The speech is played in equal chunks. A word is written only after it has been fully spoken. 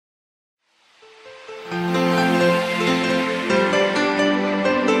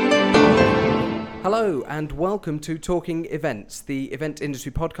Hello and welcome to Talking Events, the event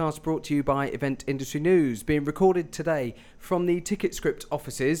industry podcast brought to you by Event Industry News, being recorded today from the TicketScript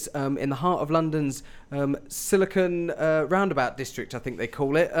offices in the heart of London's Silicon Roundabout district, I think they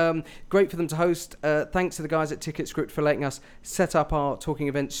call it. Great for them to host. Thanks to the guys at TicketScript for letting us set up our Talking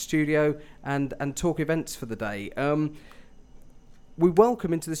Events studio and talk events for the day. We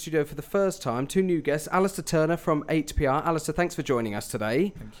welcome into the studio for the first time two new guests, Alistair Turner from 8PR. Alistair, thanks for joining us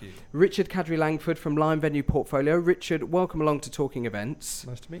today. Thank you. Richard Kadri-Langford from Lime Venue Portfolio. Richard, welcome along to Talking Events.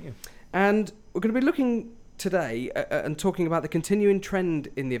 Nice to meet you. And we're going to be looking today and talking about the continuing trend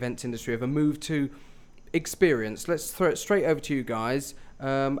in the events industry of a move to experience. Let's throw it straight over to you guys.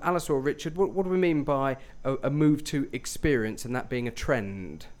 Alistair or Richard, what do we mean by a move to experience and that being a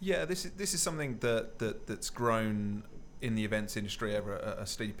trend? Yeah, this is something that's grown in the events industry over a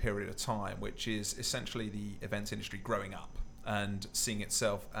steady period of time, which is essentially the events industry growing up and seeing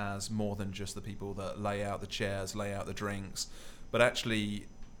itself as more than just the people that lay out the chairs, lay out the drinks, but actually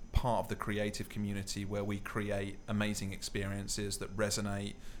part of the creative community where we create amazing experiences that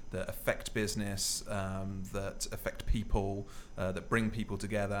resonate, that affect business, that affect people, that bring people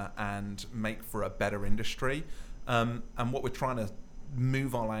together and make for a better industry. And what we're trying to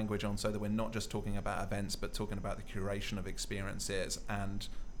move our language on so that we're not just talking about events but talking about the curation of experiences and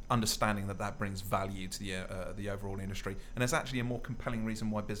understanding that brings value to the overall industry, and there's actually a more compelling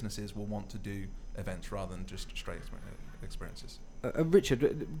reason why businesses will want to do events rather than just straight experiences.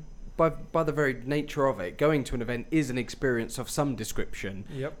 Richard, by the very nature of it, going to an event is an experience of some description.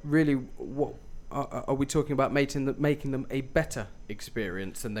 Yep. Really, what are we talking about making them a better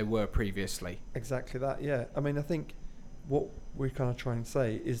experience than they were previously? Exactly that, yeah. I mean, I think what we're kind of trying to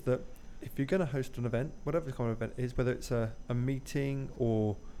say is that if you're going to host an event, whatever the kind of event is, whether it's a meeting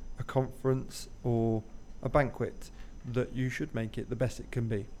or a conference or a banquet, that you should make it the best it can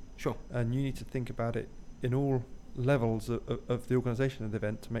be. Sure. And you need to think about it in all levels of the organisation of the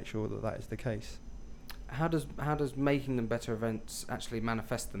event to make sure that is the case. How does making them better events actually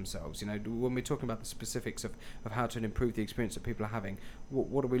manifest themselves? You know, when we're talking about the specifics of how to improve the experience that people are having,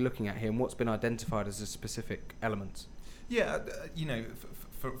 what are we looking at here, and what's been identified as the specific elements? Yeah,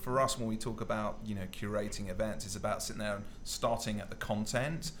 for us, when we talk about, curating events, it's about sitting there and starting at the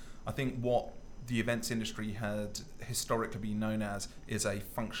content. I think what the events industry had historically been known as is a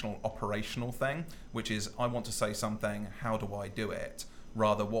functional operational thing, which is I want to say something, how do I do it?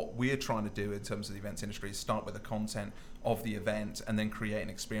 Rather, what we're trying to do in terms of the events industry is start with the content of the event and then create an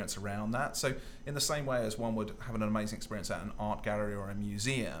experience around that. So in the same way as one would have an amazing experience at an art gallery or a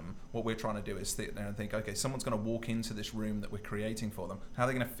museum, what we're trying to do is sit there and think, okay, someone's going to walk into this room that we're creating for them. How are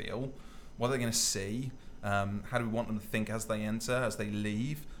they going to feel? What are they going to see? How do we want them to think as they enter, as they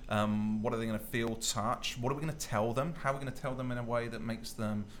leave? What are they going to feel, touch? What are we going to tell them? How are we going to tell them in a way that makes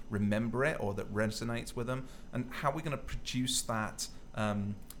them remember it or that resonates with them? And how are we going to produce that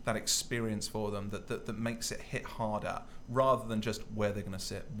experience for them that makes it hit harder, rather than just where they're going to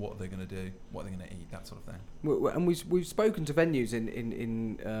sit, what are they going to do, what are they going to eat, that sort of thing. And we've spoken to venues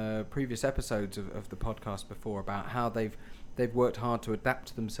in previous episodes of the podcast before about how they've worked hard to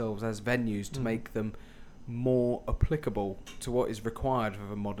adapt themselves as venues to make them more applicable to what is required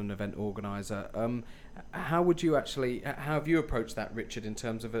of a modern event organizer. How have you approached that, Richard, in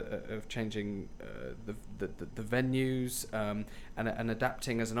terms of changing the venues and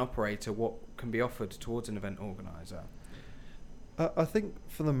adapting as an operator what can be offered towards an event organizer? I think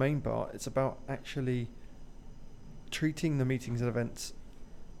for the main part, it's about actually treating the meetings and events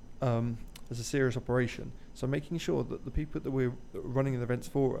as a serious operation. So making sure that the people that we're running the events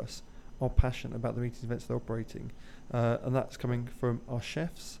for us are passionate about the meetings and events they're operating. And that's coming from our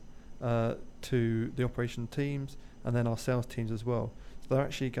chefs to the operation teams and then our sales teams as well. So they're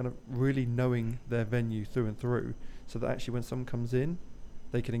actually kind of really knowing their venue through and through, so that actually when someone comes in,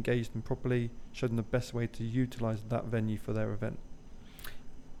 they can engage them properly, show them the best way to utilise that venue for their event.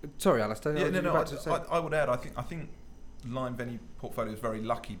 Sorry, Alistair. I would add, I think Lime Venue Portfolio is very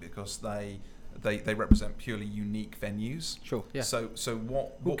lucky because they represent purely unique venues. Sure. Yeah. So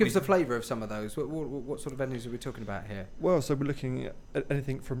what gives the flavour of some of those? What sort of venues are we talking about here? Well, so we're looking at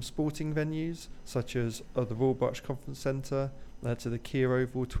anything from sporting venues such as the Royal Berkshire Conference Centre, to the Kia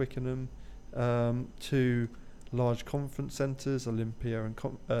Oval, Twickenham, to large conference centres, Olympia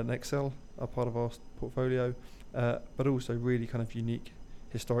and Excel are part of our portfolio, but also really kind of unique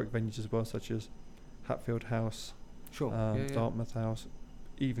historic venues as well, such as Hatfield House, sure, Dartmouth House,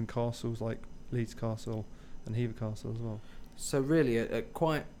 even castles like Leeds Castle and Hever Castle as well. So really a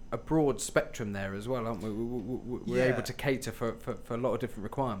quite a broad spectrum there as well, aren't we? We're able to cater for a lot of different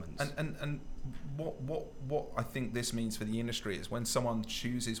requirements. And what I think this means for the industry is when someone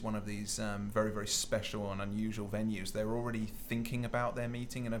chooses one of these very, very special and unusual venues, they're already thinking about their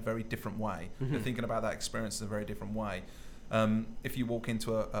meeting in a very different way. Mm-hmm. They're thinking about that experience in a very different way. If you walk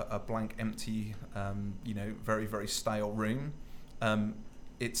into a blank, empty, very, very stale room,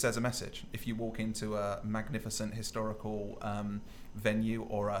 it says a message. If you walk into a magnificent historical venue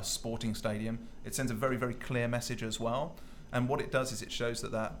or a sporting stadium, it sends a very, very clear message as well. And what it does is it shows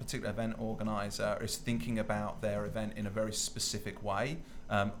that particular event organizer is thinking about their event in a very specific way,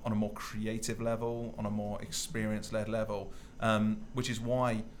 on a more creative level, on a more experience-led level, which is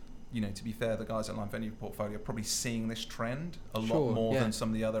why, to be fair, the guys at Lime Venue Portfolio are probably seeing this trend a lot more than some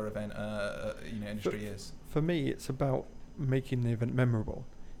of the other event industry is. For me, it's about making the event memorable.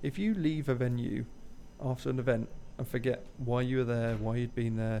 If you leave a venue after an event and forget why you were there, why you'd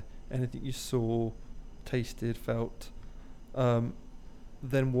been there, anything you saw, tasted, felt,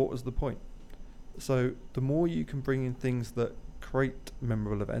 then what was the point? So the more you can bring in things that create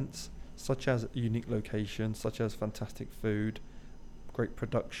memorable events, such as a unique location, such as fantastic food, great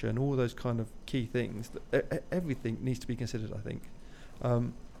production, all those kind of key things, everything needs to be considered, I think.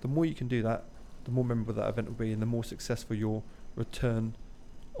 The more you can do that, the more memorable that event will be, and the more successful your return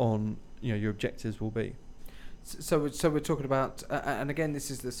on your objectives will be. So we're talking about, and again, this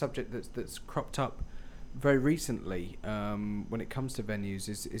is the subject that's cropped up very recently when it comes to venues.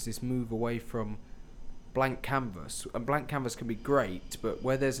 Is this move away from blank canvas? And blank canvas can be great, but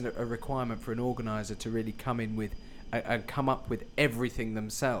where there's a requirement for an organizer to really come in with and come up with everything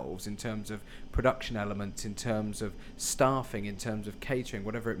themselves in terms of production elements, in terms of staffing, in terms of catering,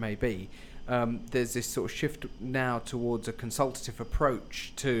 whatever it may be. There's this sort of shift now towards a consultative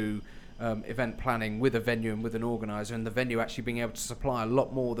approach to event planning with a venue and with an organizer, and the venue actually being able to supply a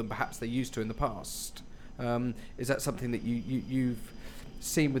lot more than perhaps they used to in the past. Is that something that you've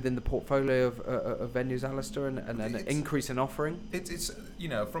seen within the portfolio of venues, Alistair, and an increase in offering? It's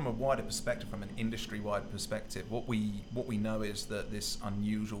from a wider perspective, from an industry-wide perspective, what we know is that this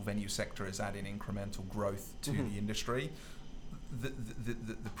unusual venue sector is adding incremental growth to the industry.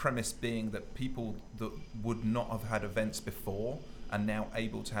 The premise being that people that would not have had events before are now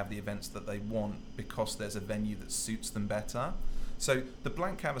able to have the events that they want because there's a venue that suits them better. So the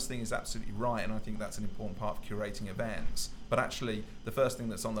blank canvas thing is absolutely right, and I think that's an important part of curating events. But actually, the first thing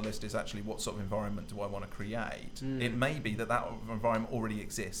that's on the list is actually what sort of environment do I want to create? It may be that environment already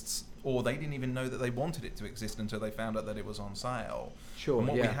exists, or they didn't even know that they wanted it to exist until they found out that it was on sale. Sure. And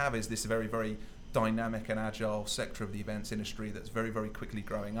what we have is this very, very dynamic and agile sector of the events industry that's very, very quickly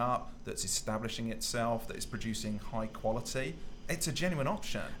growing up, that's establishing itself, that is producing high quality. It's a genuine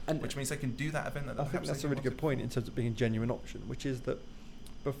option, which means they can do that event that I think that's a really good point in terms of being a genuine option, which is that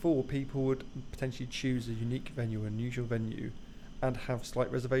before people would potentially choose a unique venue, an unusual venue, and have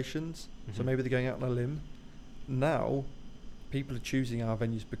slight reservations. So maybe they're going out on a limb. Now, people are choosing our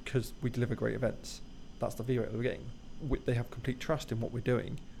venues because we deliver great events. That's the view that we're getting. They have complete trust in what we're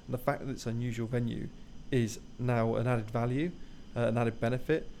doing. And the fact that it's an unusual venue is now an added value, an added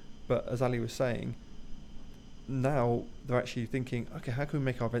benefit. But as Ali was saying, now they're actually thinking, okay, how can we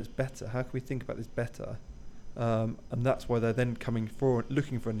make our events better? How can we think about this better? And that's why they're then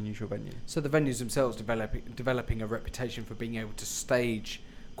looking for an unusual venue. So the venues themselves developing a reputation for being able to stage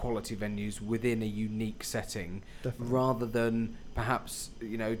quality venues within a unique setting. Definitely. Rather than perhaps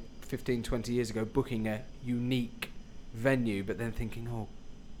 15, 20 years ago booking a unique venue but then thinking, oh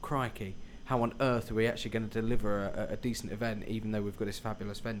crikey, how on earth are we actually going to deliver a decent event even though we've got this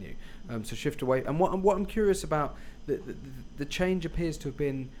fabulous venue? So shift away. And what I'm curious about, the change appears to have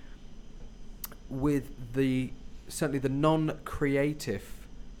been with certainly the non-creative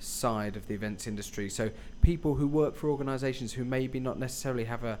side of the events industry. So people who work for organisations who maybe not necessarily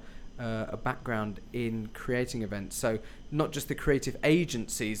have a background in creating events. So not just the creative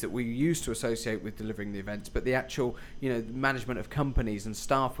agencies that we used to associate with delivering the events, but the actual, management of companies and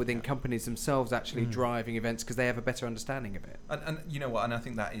staff within companies themselves actually driving events because they have a better understanding of it. And you know what? And I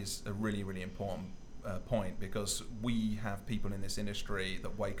think that is a really, really important point, because we have people in this industry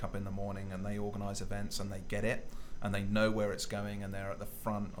that wake up in the morning and they organise events and they get it and they know where it's going and they're at the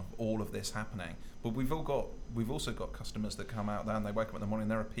front of all of this happening. But we've also got customers that come out there and they wake up in the morning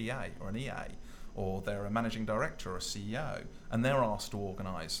and they're a PA or an EA, or they're a managing director or a CEO, and they're asked to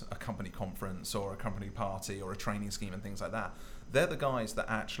organise a company conference or a company party or a training scheme and things like that. They're the guys that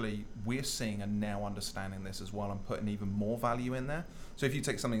actually we're seeing are now understanding this as well and putting even more value in there. So if you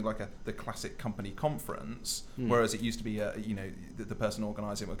take something like the classic company conference, whereas it used to be, the person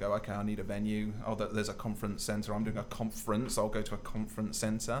organising would go, okay, I need a venue. Oh, there's a conference centre. I'm doing a conference. I'll go to a conference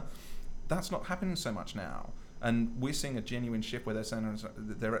centre. That's not happening so much now. And we're seeing a genuine shift where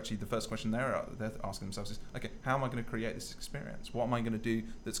they're actually, the first question they're asking themselves is, okay, how am I going to create this experience? What am I going to do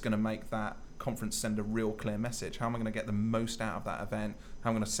that's going to make that conference send a real clear message? How am I going to get the most out of that event?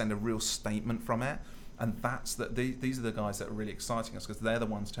 How am I going to send a real statement from it? And these are the guys that are really exciting us, because they're the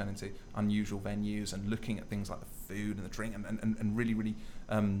ones turning to unusual venues and looking at things like the food and the drink and really, really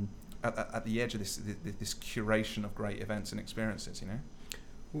at the edge of this curation of great events and experiences,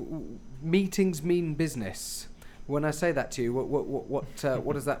 Meetings mean business. When I say that to you,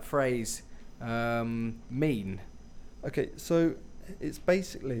 what does that phrase mean? Okay, so it's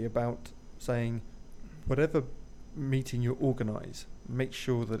basically about saying whatever meeting you organise, make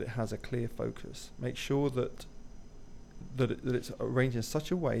sure that it has a clear focus. Make sure that it's arranged in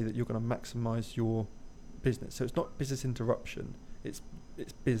such a way that you're going to maximise your business. So it's not business interruption. It's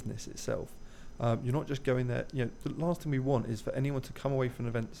business itself. You're not just going there. The last thing we want is for anyone to come away from an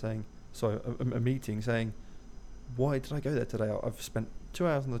event saying, a meeting saying, why did I go there today? I've spent 2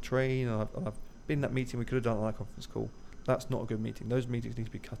 hours on the train and I've been in that meeting. We could have done it on that conference call. That's not a good meeting. Those meetings need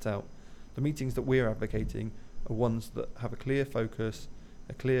to be cut out. The meetings that we're advocating are ones that have a clear focus,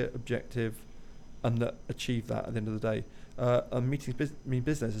 a clear objective, and that achieve that at the end of the day. And meetings mean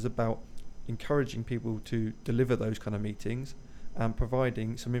business is about encouraging people to deliver those kind of meetings and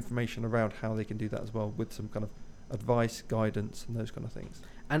providing some information around how they can do that as well, with some kind of advice, guidance, and those kind of things.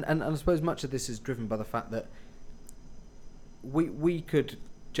 And I suppose much of this is driven by the fact that we could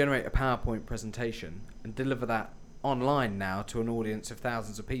generate a PowerPoint presentation and deliver that online now to an audience of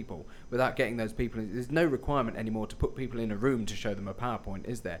thousands of people without getting those people. There's no requirement anymore to put people in a room to show them a PowerPoint,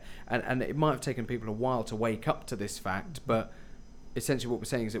 is there? And it might have taken people a while to wake up to this fact, but essentially what we're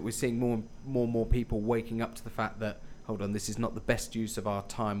saying is that we're seeing more people waking up to the fact that, hold on, this is not the best use of our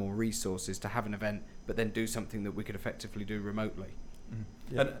time or resources to have an event, but then do something that we could effectively do remotely.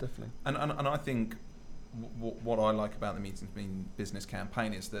 Yeah, definitely. And I think what I like about the Meetings Mean Business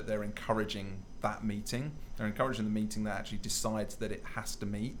campaign is that they're encouraging that meeting. They're encouraging the meeting that actually decides that it has to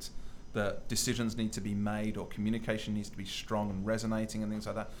meet, that decisions need to be made, or communication needs to be strong and resonating and things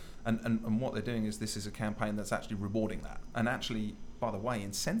like that. And what they're doing is, this is a campaign that's actually rewarding that, and actually, by the way,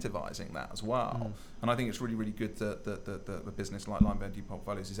 incentivizing that as well. And I think it's really, really good that the business like Lionbird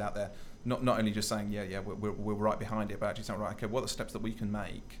Portfolios is out there, not only just saying, we're right behind it, but actually saying, right, okay, what are the steps that we can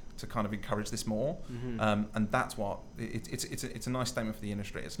make to kind of encourage this more? And that's what it's a nice statement for the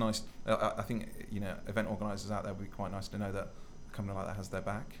industry. It's nice. I think event organisers out there would be quite nice to know that a company like that has their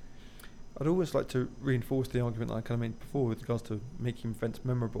back. I'd always like to reinforce the argument that I kind of made before with regards to making events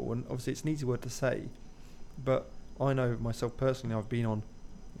memorable. And obviously it's an easy word to say, but I know myself personally, I've been on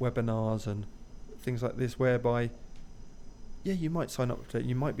webinars and things like this whereby, you might sign up to it,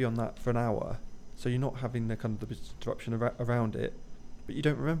 you might be on that for an hour, so you're not having the kind of the disruption around it, but you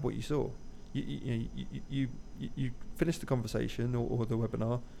don't remember what you saw. You finish the conversation or the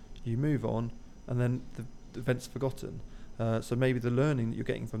webinar, you move on, and then the event's forgotten. So maybe the learning that you're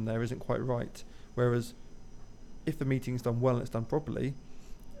getting from there isn't quite right. Whereas if the meeting's done well and it's done properly,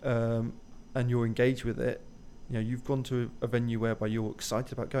 and you're engaged with it, you've gone to a venue whereby you're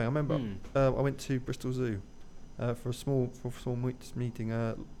excited about going. I remember I went to Bristol Zoo for a small meeting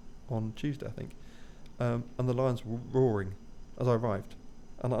on Tuesday, I think, and the lions were roaring as I arrived.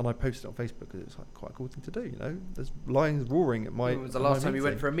 And I posted it on Facebook because it was like quite a cool thing to do, There's lions roaring at my. When was the last time you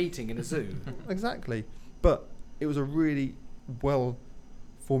went for a meeting in a zoo? Exactly, but it was a really well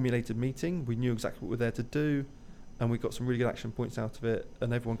formulated meeting. We knew exactly what we were there to do, and we got some really good action points out of it,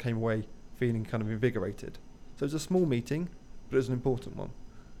 and everyone came away feeling kind of invigorated. So it was a small meeting, but it was an important one.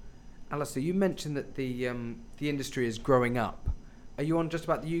 Alistair, you mentioned that the industry is growing up. Are you on just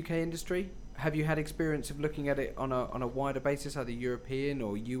about the UK industry? Have you had experience of looking at it on a wider basis, either European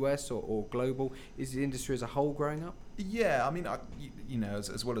or US or global? Is the industry as a whole growing up? Yeah, I mean,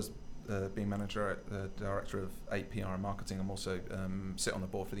 as well as being director of 8PR and marketing, I'm also sit on the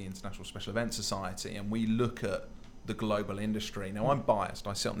board for the International Special Events Society, and we look at the global industry. Now, I'm biased.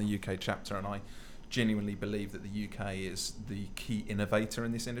 I sit on the UK chapter, and I genuinely believe that the UK is the key innovator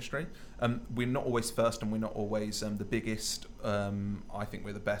in this industry. We're not always first, and we're not always the biggest. I think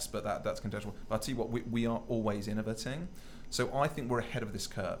we're the best, but that's contextual. But I'll tell you what, we are always innovating. So I think we're ahead of this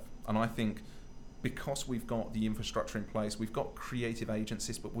curve, and I think because we've got the infrastructure in place, we've got creative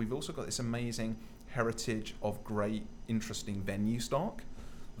agencies, but we've also got this amazing heritage of great, interesting venue stock.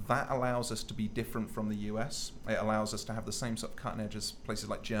 That allows us to be different from the US. It allows us to have the same sort of cutting edge as places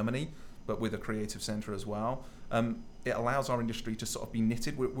like Germany, but with a creative centre as well. It allows our industry to sort of be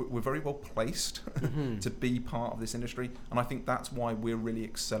knitted. We're very well placed to be part of this industry, and I think that's why we're really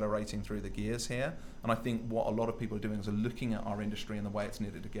accelerating through the gears here. And I think what a lot of people are doing is are looking at our industry and the way it's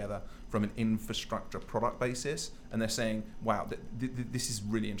knitted together from an infrastructure product basis, and they're saying, wow, this is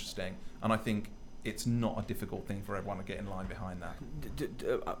really interesting. And I think it's not a difficult thing for everyone to get in line behind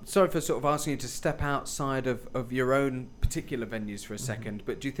that. Sorry for sort of asking you to step outside of your own particular venues for a second,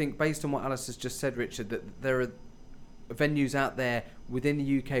 but do you think, based on what Alice has just said, Richard, that there are venues out there within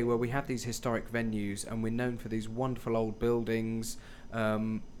the UK where we have these historic venues and we're known for these wonderful old buildings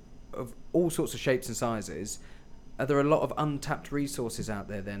of all sorts of shapes and sizes? Are there a lot of untapped resources out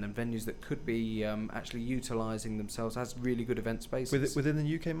there then, and venues that could be actually utilising themselves as really good event spaces? Within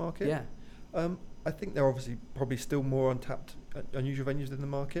the UK market? Yeah. I think there are obviously probably still more untapped, unusual venues in the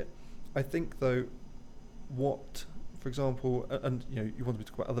market. I think, though, for example, and you want me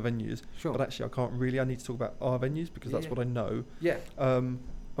to talk about other venues, sure, but actually I can't really. I need to talk about our venues because that's what I know. Yeah. And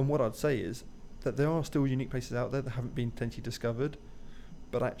what I'd say is that there are still unique places out there that haven't been potentially discovered,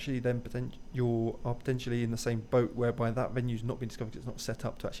 but actually then you are potentially in the same boat whereby that venue's not been discovered because it's not set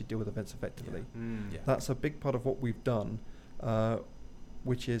up to actually deal with events effectively. Yeah. That's a big part of what we've done,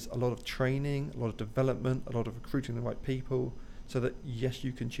 which is a lot of training, a lot of development, a lot of recruiting the right people, so that yes,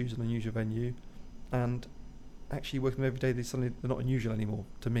 you can choose an unusual venue, and actually working with them every day, they're not unusual anymore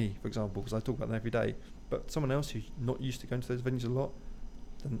to me, for example, because I talk about them every day. But someone else who's not used to going to those venues a lot,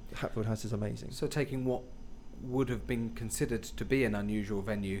 then Hatfield House is amazing. So taking what would have been considered to be an unusual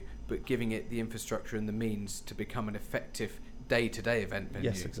venue, but giving it the infrastructure and the means to become an effective day-to-day event venue.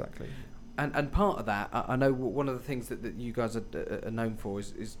 Yes, exactly. And part of that, I know one of the things that you guys are known for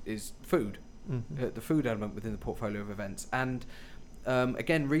is food, the food element within the portfolio of events. And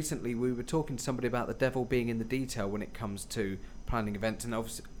again, recently we were talking to somebody about the devil being in the detail when it comes to planning events, and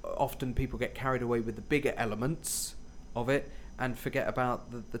often people get carried away with the bigger elements of it and forget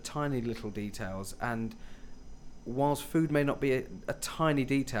about the tiny little details. And whilst food may not be a tiny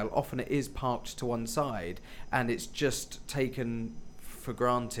detail, often it is parked to one side, and it's just taken for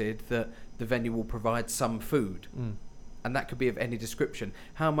granted that the venue will provide some food. And that could be of any description.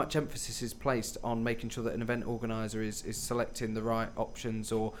 How much emphasis is placed on making sure that an event organiser is selecting the right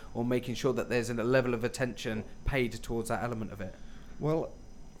options, or making sure that there's a level of attention paid towards that element of it? Well,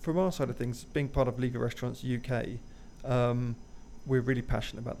 from our side of things, being part of League of Restaurants UK, we're really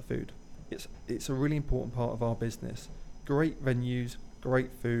passionate about the food. It's a really important part of our business. Great venues,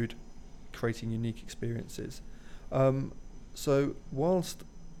 great food, creating unique experiences. So whilst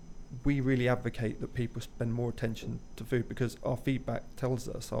we really advocate that people spend more attention to food, because our feedback tells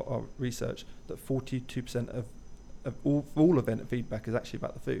us, our research, that 42% of all event feedback is actually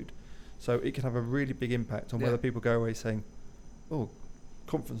about the food. So it can have a really big impact on whether people go away saying, oh,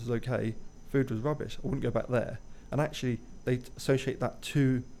 conference was okay, food was rubbish, I wouldn't go back there. And actually they associate that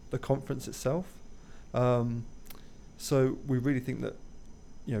to the conference itself. So we really think that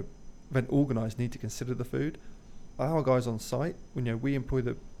event organisers need to consider the food. Our guys on site, we employ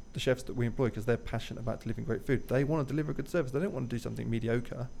the chefs that we employ because they're passionate about delivering great food. They want to deliver a good service. They don't want to do something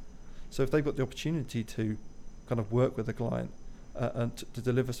mediocre. So if they've got the opportunity to kind of work with the client and to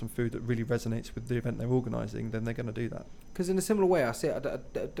deliver some food that really resonates with the event they're organising, then they're going to do that. Because in a similar way, I see it. I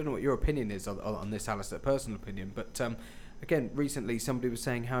don't know what your opinion is on this, Alistair, personal opinion, but again, recently somebody was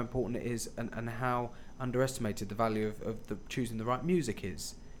saying how important it is and how underestimated the value of choosing the right music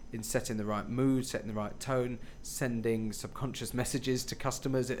is in setting the right mood, setting the right tone, sending subconscious messages to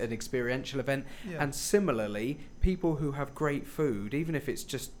customers at an experiential event. Yeah. And similarly, people who have great food, even if it's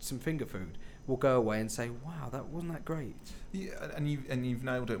just some finger food, will go away and say, wow, wasn't that great? Yeah, and you've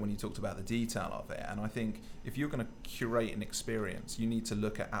nailed it when you talked about the detail of it. And I think if you're going to curate an experience, you need to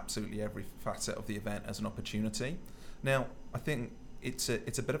look at absolutely every facet of the event as an opportunity. Now, I think it's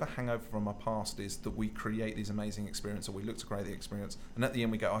a bit of a hangover from our past, is that we create these amazing experiences, or we look to create the experience, and at the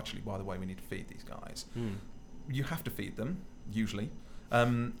end we go, actually, by the way, we need to feed these guys. You have to feed them, usually.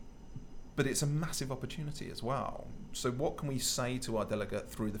 But it's a massive opportunity as well. So what can we say to our delegate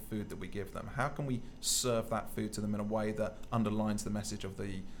through the food that we give them? How can we serve that food to them in a way that underlines the message of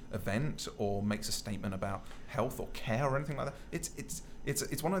the event, or makes a statement about health or care or anything like that?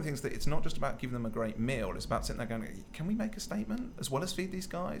 It's one of the things that it's not just about giving them a great meal. It's about sitting there going, can we make a statement as well as feed these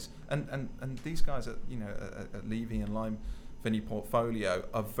guys? And these guys at Levy and Lime venue portfolio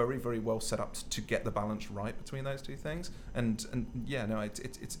are very, very well set up to get the balance right between those two things. And yeah, no,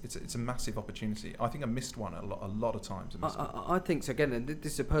 it's a massive opportunity. I think I missed one a lot of times. I think so. Again, and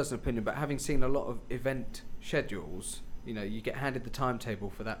this is a personal opinion, but having seen a lot of event schedules, you know, you get handed the timetable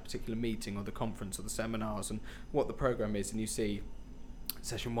for that particular meeting or the conference or the seminars and what the program is, and you see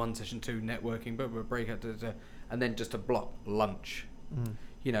session 1, session 2, networking, breakout, and then just a block lunch.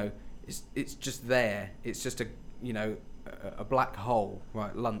 You know, it's just there. It's just a black hole,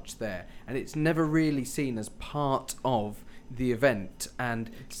 right? Lunch there, and it's never really seen as part of the event.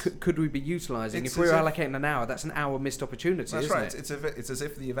 And could we be utilising, if we're allocating an hour, that's an hour missed opportunity. That's isn't right. It? It's as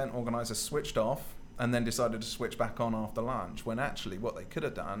if the event organiser switched off and then decided to switch back on after lunch, when actually what they could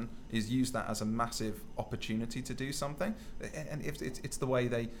have done is use that as a massive opportunity to do something. And if it's the way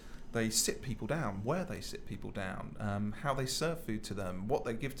they sit people down, where they sit people down, how they serve food to them, what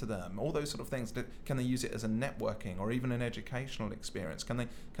they give to them, all those sort of things. Can they use it as a networking or even an educational experience? Can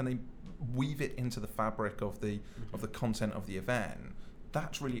they weave it into the fabric of the content of the event?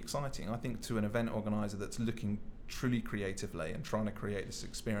 That's really exciting. I think to an event organizer that's looking truly creatively and trying to create this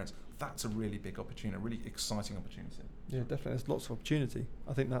experience, that's a really big opportunity, a really exciting opportunity. Yeah, definitely. There's lots of opportunity.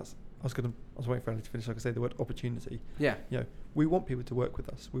 I think that's. I was waiting for Andy to finish so I could say the word opportunity. Yeah. You know, we want people to work with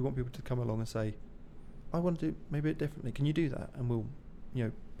us. We want people to come along and say, I want to do maybe it differently. Can you do that? And we'll, you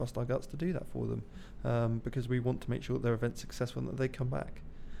know, bust our guts to do that for them, because we want to make sure that their event's successful and that they come back.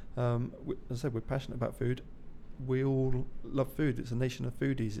 As I said, we're passionate about food. We all love food. It's a nation of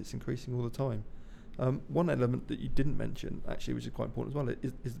foodies. It's increasing all the time. One element that you didn't mention, actually, which is quite important as well,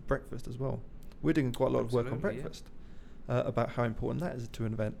 is breakfast as well. We're doing quite a lot of work on breakfast, about how important that is to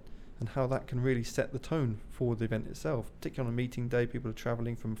an event and how that can really set the tone for the event itself. Particularly on a meeting day, people are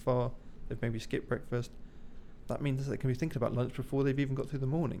travelling from far, they've maybe skipped breakfast. That means they can be thinking about lunch before they've even got through the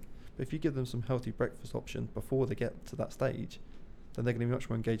morning. But if you give them some healthy breakfast options before they get to that stage, then they're going to be much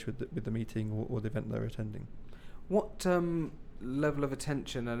more engaged with the meeting or the event they're attending. What level of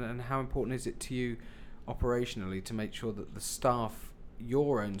attention and how important is it to you operationally to make sure that the staff,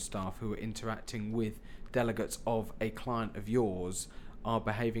 your own staff who are interacting with delegates of a client of yours, are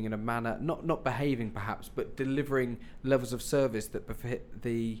behaving in a manner, not behaving perhaps, but delivering levels of service that befit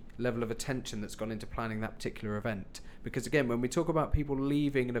the level of attention that's gone into planning that particular event? Because again, when we talk about people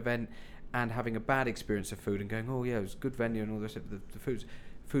leaving an event and having a bad experience of food and going, oh yeah, it was a good venue and all this, the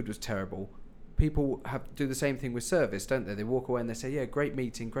food was terrible, people do the same thing with service, don't they? They walk away and they say, yeah, great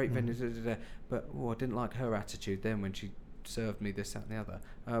meeting, great venue, but I didn't like her attitude then when she served me this, that and the other.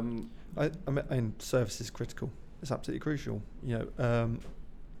 I mean, service is critical. It's absolutely crucial. You know,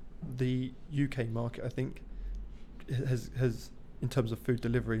 the UK market, I think, has in terms of food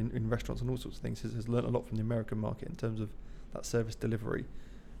delivery in restaurants and all sorts of things, has learnt a lot from the American market in terms of that service delivery.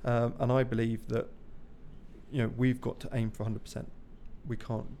 And I believe that, you know, we've got to aim for 100%. We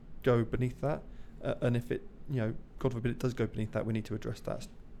can't go beneath that. And if it, you know, God forbid it does go beneath that, we need to address that.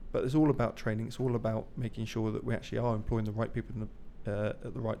 But it's all about training. It's all about making sure that we actually are employing the right people at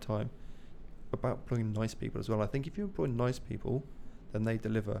the right time. About employing nice people as well. I think if you employ nice people, then they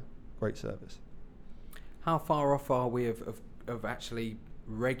deliver great service. How far off are we of actually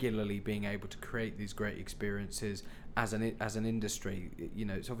regularly being able to create these great experiences as an industry? You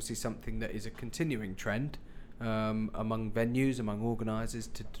know, it's obviously something that is a continuing trend among venues, among organisers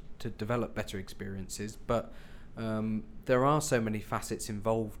to develop better experiences. But there are so many facets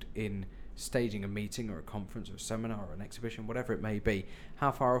involved in staging a meeting or a conference or a seminar or an exhibition, whatever it may be.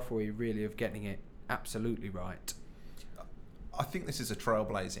 How far off are we really of getting it absolutely right? I think this is a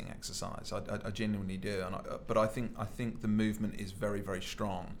trailblazing exercise. I genuinely do, but I think the movement is very, very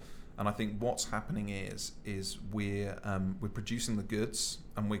strong, and I think what's happening is we're producing the goods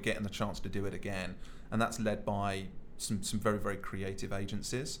and we're getting the chance to do it again, and that's led by some very, very creative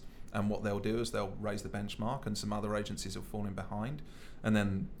agencies. And what they'll do is they'll raise the benchmark, and some other agencies are falling behind. And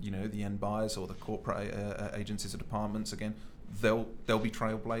then, you know, the end buyers or the corporate agencies or departments, again, they'll be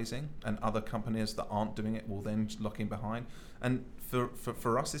trailblazing, and other companies that aren't doing it will then lock in behind. And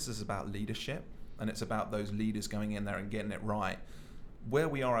for us, this is about leadership, and it's about those leaders going in there and getting it right. Where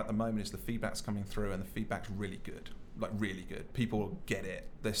we are at the moment is the feedback's coming through, and the feedback's really good. Like really good. People get it.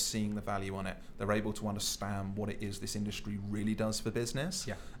 They're seeing the value on it. They're able to understand what it is this industry really does for business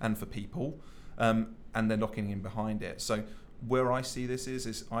and for people, and they're locking in behind it. So where I see this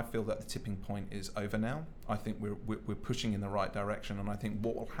is I feel that the tipping point is over now. I think we're pushing in the right direction, and I think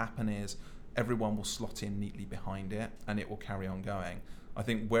what will happen is everyone will slot in neatly behind it, and it will carry on going. I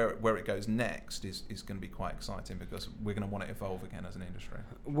think where it goes next is going to be quite exciting, because we're going to want to evolve again as an industry.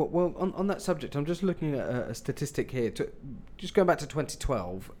 Well, on that subject, I'm just looking at a statistic here. Just going back to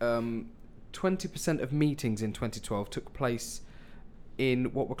 2012, 20% of meetings in 2012 took place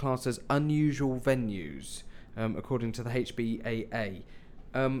in what were classed as unusual venues, according to the HBAA.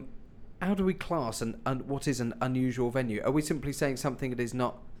 How do we class what is an unusual venue? Are we simply saying something that is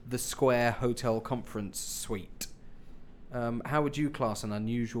not the Square Hotel Conference Suite? How would you class an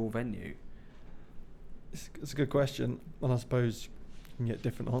unusual venue? It's a good question, and I suppose you can get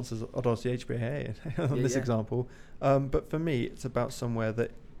different answers. I'd ask the HBA on this example. But for me, it's about somewhere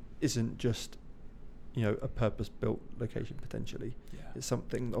that isn't just, a purpose-built location potentially. Yeah. It's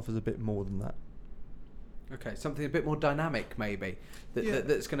something that offers a bit more than that. Okay, something a bit more dynamic maybe,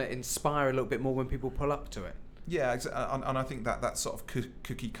 that's going to inspire a little bit more when people pull up to it. Yeah, and I think that sort of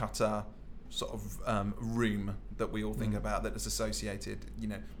cookie cutter sort of room that we all think about that is associated,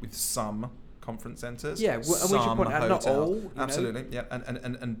 with some conference centres. Yeah, and we should point out not all. Absolutely, yeah,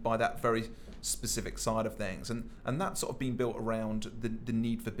 and by that very specific side of things, and that's sort of been built around the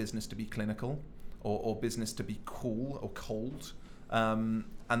need for business to be clinical, or business to be cool or cold, and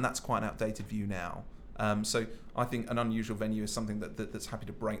that's quite an outdated view now. So I think an unusual venue is something that's happy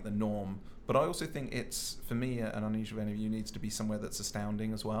to break the norm. But I also think for me, an unusual venue needs to be somewhere that's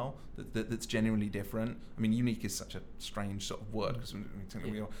astounding as well, that's genuinely different. I mean, unique is such a strange sort of word,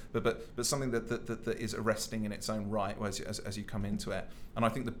 but something that is arresting in its own right as you come into it. And I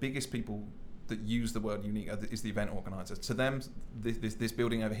think the biggest people that use the word unique is the event organizer. To them, this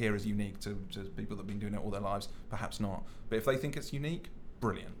building over here is unique. To people that have been doing it all their lives, perhaps not. But if they think it's unique,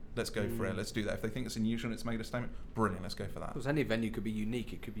 brilliant. Let's go for it. Let's do that. If they think it's unusual and it's made a statement, brilliant. Let's go for that. Because any venue could be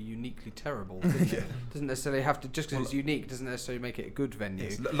unique. It could be uniquely terrible. It doesn't necessarily have to, just because it's unique doesn't necessarily make it a good venue.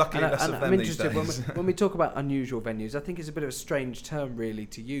 Yes, luckily less of them these days. When we talk about unusual venues, I think it's a bit of a strange term really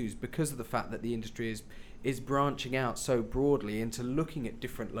to use because of the fact that the industry is branching out so broadly into looking at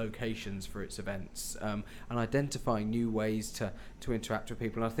different locations for its events, and identifying new ways to interact with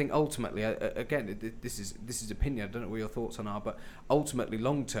people. And I think ultimately, again, this is opinion. I don't know what your thoughts on are, but ultimately,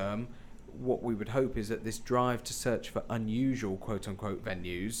 long term, what we would hope is that this drive to search for unusual quote unquote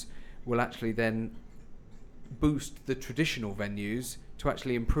venues will actually then boost the traditional venues to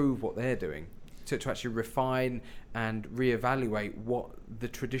actually improve what they're doing, to actually refine and reevaluate what the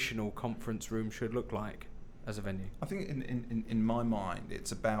traditional conference room should look like as a venue. I think in my mind,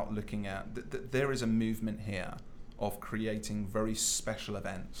 it's about looking at there is a movement here of creating very special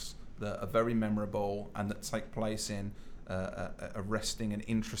events that are very memorable and that take place in arresting and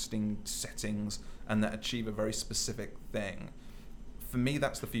interesting settings and that achieve a very specific thing. For me,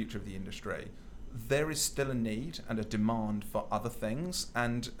 that's the future of the industry. There is still a need and a demand for other things,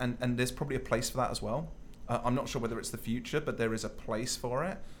 and there's probably a place for that as well. I'm not sure whether it's the future, but there is a place for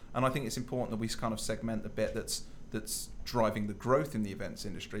it. And I think it's important that we kind of segment the bit that's driving the growth in the events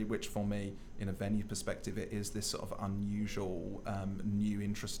industry, which for me, in a venue perspective, it is this sort of unusual, new,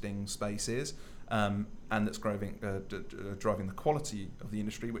 interesting spaces, and that's driving the quality of the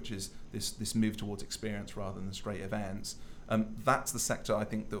industry, which is this move towards experience rather than straight events. That's the sector I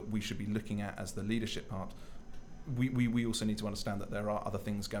think that we should be looking at as the leadership part. We also need to understand that there are other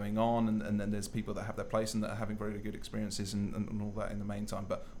things going on, and then there's people that have their place and that are having very good experiences and all that in the meantime.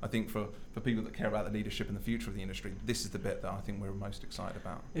 But I think for people that care about the leadership and the future of the industry, this is the bit that I think we're most excited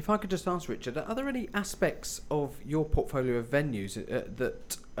about. If I could just ask Richard, are there any aspects of your portfolio of venues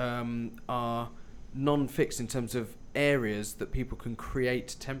that are non-fixed in terms of areas that people can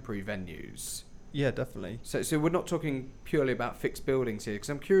create temporary venues? Yeah, definitely. So we're not talking purely about fixed buildings here, because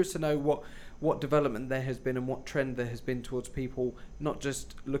I'm curious to know what development there has been and what trend there has been towards people not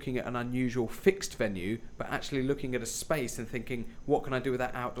just looking at an unusual fixed venue, but actually looking at a space and thinking, what can I do with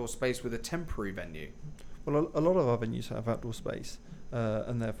that outdoor space with a temporary venue? Well, a lot of our venues have outdoor space,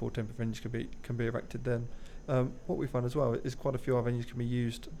 and therefore temporary venues can be erected then. What we find as well is quite a few of our venues can be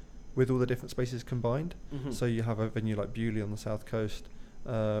used with all the different spaces combined. Mm-hmm. So you have a venue like Bewley on the south coast,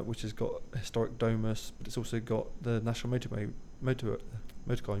 which has got a historic domus, but it's also got the National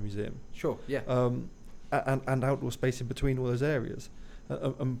Motorcar Museum. Sure, yeah. And outdoor space in between all those areas.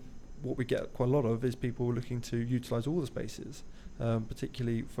 And what we get quite a lot of is people looking to utilise all the spaces,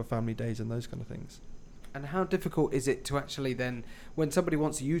 particularly for family days and those kind of things. And how difficult is it to actually then, when somebody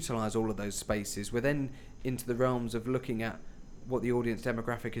wants to utilise all of those spaces, we're then into the realms of looking at what the audience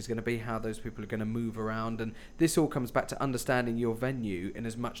demographic is going to be, how those people are going to move around, and this all comes back to understanding your venue in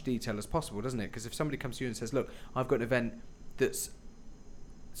as much detail as possible, doesn't it? Because if somebody comes to you and says, look, I've got an event that's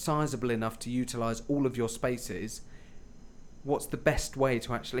sizable enough to utilise all of your spaces, what's the best way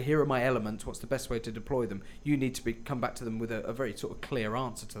to actually, here are my elements, what's the best way to deploy them? You need to come back to them with a very sort of clear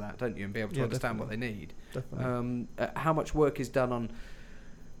answer to that, don't you, and be able to understand what they need. Definitely. How much work is done on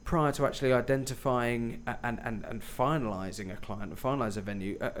prior to actually identifying and finalising a client, or finalise a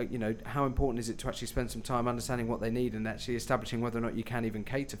venue, how important is it to actually spend some time understanding what they need and actually establishing whether or not you can even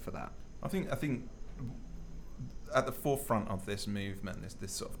cater for that? I think at the forefront of this movement,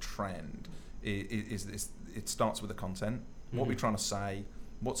 this sort of trend, is this. It starts with the content. What we're trying to say,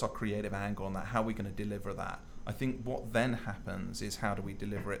 what's our creative angle on that, how are we going to deliver that? I think what then happens is how do we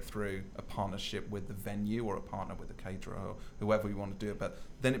deliver it through a partnership with the venue or a partner with the caterer or whoever we want to do it. But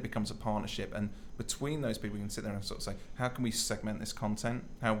then it becomes a partnership, and between those people we can sit there and sort of say, how can we segment this content?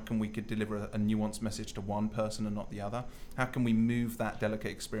 How can we could deliver a nuanced message to one person and not the other? How can we move that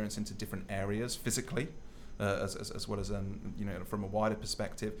delicate experience into different areas physically, as well as from a wider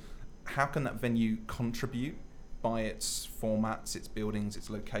perspective? How can that venue contribute by its formats, its buildings, its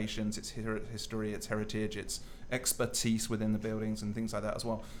locations, its history, its heritage, its expertise within the buildings and things like that as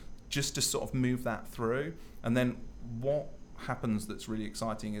well, just to sort of move that through. And then what happens that's really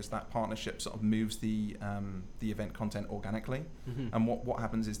exciting is that partnership sort of moves the event content organically. And what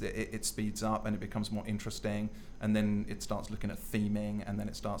happens is that it speeds up and it becomes more interesting, and then it starts looking at theming, and then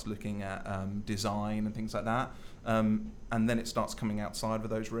it starts looking at design and things like that, and then it starts coming outside of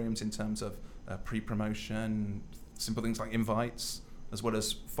those rooms in terms of pre-promotion, simple things like invites, as well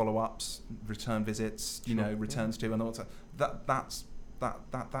as follow-ups, return visits, returns to, and all that.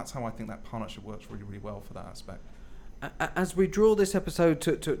 That's how I think that partnership works really, really well for that aspect. As we draw this episode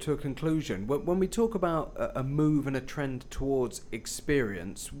to a conclusion, when we talk about a move and a trend towards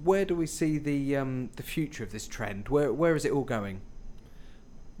experience, where do we see the future of this trend? Where is it all going?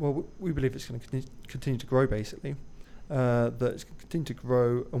 Well, we believe it's going to continue to grow, basically. That it's going to continue to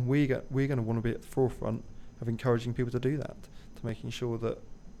grow, and we're going to want to be at the forefront of encouraging people to do that, to making sure that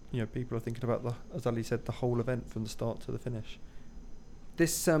people are thinking about as Ali said, the whole event from the start to the finish.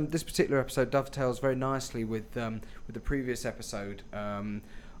 This particular episode dovetails very nicely with the previous episode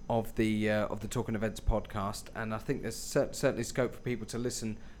of the Talking Events podcast, and I think there's certainly scope for people to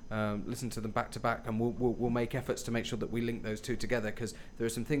listen to them back to back, and we'll make efforts to make sure that we link those two together, because there are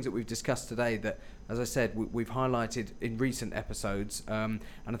some things that we've discussed today that, as I said, we've highlighted in recent episodes, and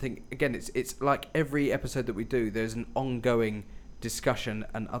I think again it's like every episode that we do, there's an ongoing discussion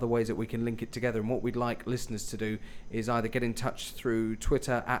and other ways that we can link it together. And what we'd like listeners to do is either get in touch through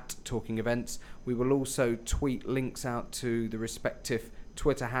Twitter at Talking Events. We will also tweet links out to the respective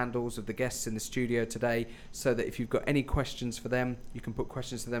Twitter handles of the guests in the studio today, so that if you've got any questions for them, you can put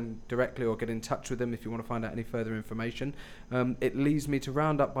questions to them directly or get in touch with them if you want to find out any further information. It leaves me to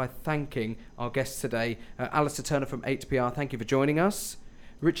round up by thanking our guests today. Alistair Turner from 8PR, thank you for joining us.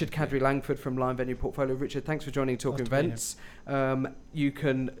 Richard Kadri-Langford from Lime Venue Portfolio. Richard, thanks for joining Talking Events. You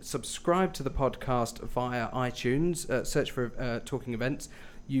can subscribe to the podcast via iTunes. Search for Talking Events.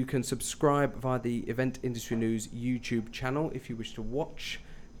 You can subscribe via the Event Industry News YouTube channel if you wish to watch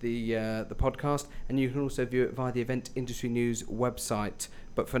the podcast, and you can also view it via the Event Industry News website.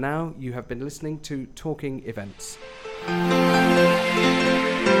 But for now, you have been listening to Talking Events.